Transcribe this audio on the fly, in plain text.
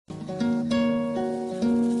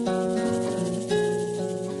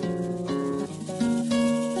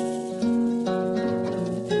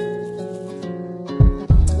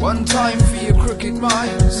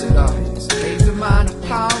mine, said I. Gave the man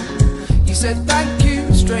 £1. He said, thank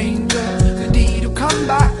you, stranger, the deed will come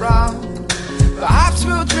back round. Perhaps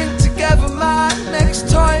we'll drink together, man, next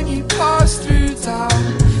time you pass through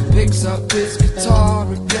town. Picks up his guitar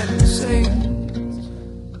again and sings.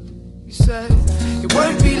 He said, it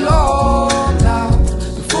won't be long now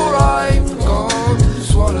before I'm gone,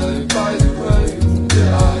 swallowed by the road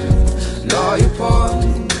that I lie upon.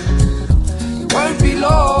 It won't be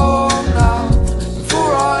long now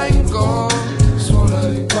before I'm gone,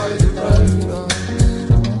 swallowed by the road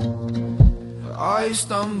I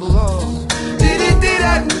stumble on.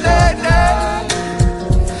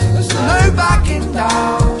 There's no backing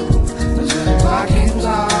down, there's no backing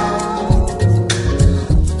down.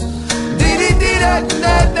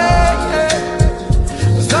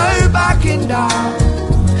 There's no backing down,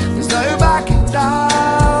 there's no backing down.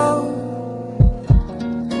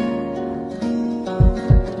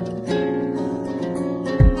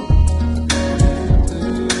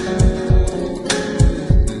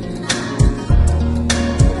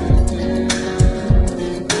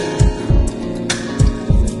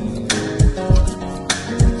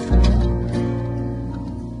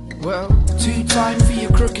 Well, 2 times for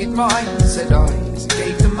your crooked mind, said I, as I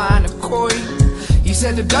gave the man a coin. He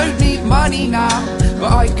said, I don't need money now,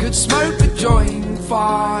 but I could smoke a joint.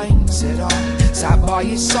 Fine, said I, sat by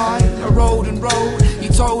his side. I rolled and rolled, he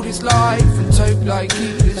told his life, and toked like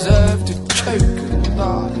he deserved to choke and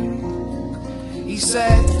die. He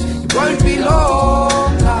said, it won't be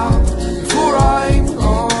long now before I'm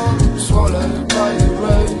gone, swallowed by the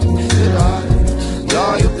road that I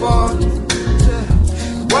lie upon.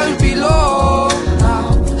 Won't be long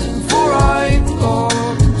now before I'm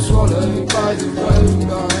gone, swallowed by the road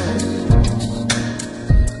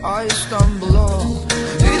I stumble on.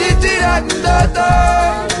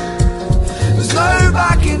 There's no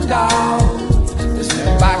backing down, there's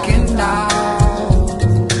no backing down.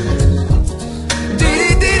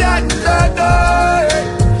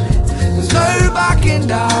 There's no backing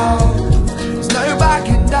down, there's no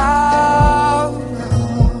backing down.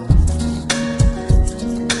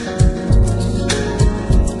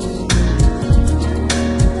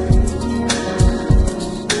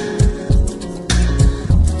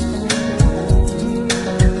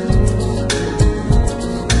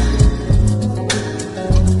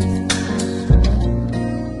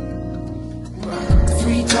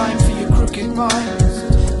 3 times for your crooked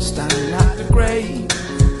minds, standing at the grave.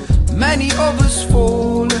 Many of us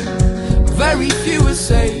fallen, very few are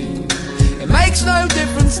saved. It makes no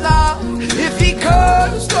difference now if he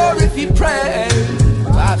cursed or if he prayed.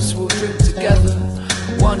 Perhaps we'll drink together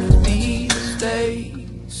one of these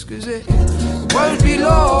days, 'cause it won't be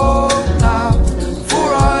long now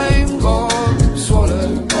before I'm gone,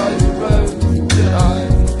 swallowed by the road that I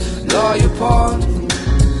lie upon.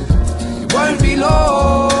 It won't be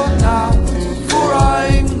long now before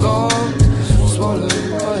I'm gone, swallowed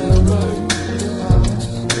by the road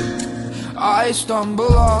that I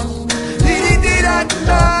stumble